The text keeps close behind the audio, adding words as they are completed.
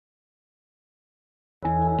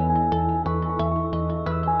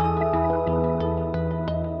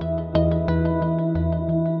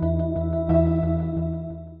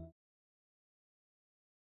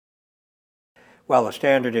Well, the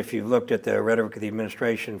standard, if you've looked at the rhetoric of the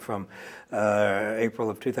administration from April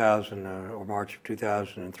of 2000 or March of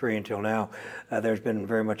 2003 until now, there's been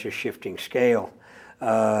very much a shifting scale.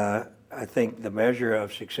 I think the measure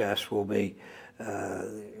of success will be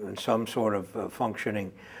in some sort of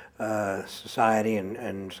functioning society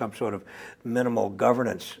and some sort of minimal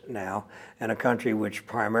governance now, and a country which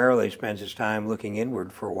primarily spends its time looking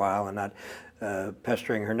inward for a while and not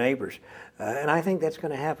pestering her neighbors. And I think that's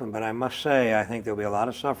going to happen, but I must say I think there'll be a lot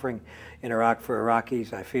of suffering in Iraq for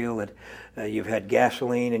Iraqis. I feel that you've had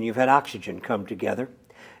gasoline and you've had oxygen come together,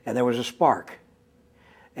 and there was a spark.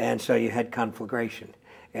 And so you had conflagration.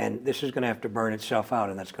 And this is going to have to burn itself out,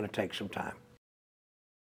 and that's going to take some time.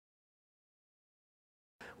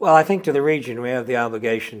 Well, I think to the region, we have the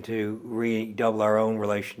obligation to redouble our own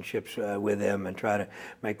relationships with them and try to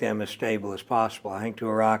make them as stable as possible. I think to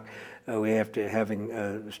Iraq, we have to,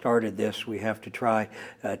 having started this, we have to try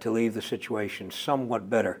to leave the situation somewhat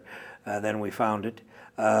better than we found it.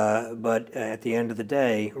 But at the end of the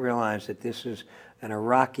day, realize that this is an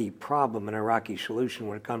Iraqi problem, an Iraqi solution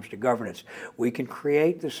when it comes to governance. We can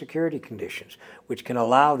create the security conditions which can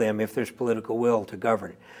allow them, if there's political will, to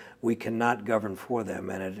govern. We cannot govern for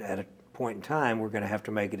them, and at a point in time, we're going to have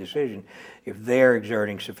to make a decision if they're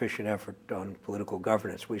exerting sufficient effort on political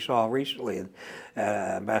governance. We saw recently,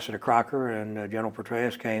 Ambassador Crocker and General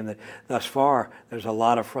Petraeus came, that thus far there's a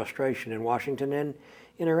lot of frustration in Washington and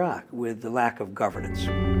in Iraq with the lack of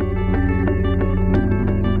governance.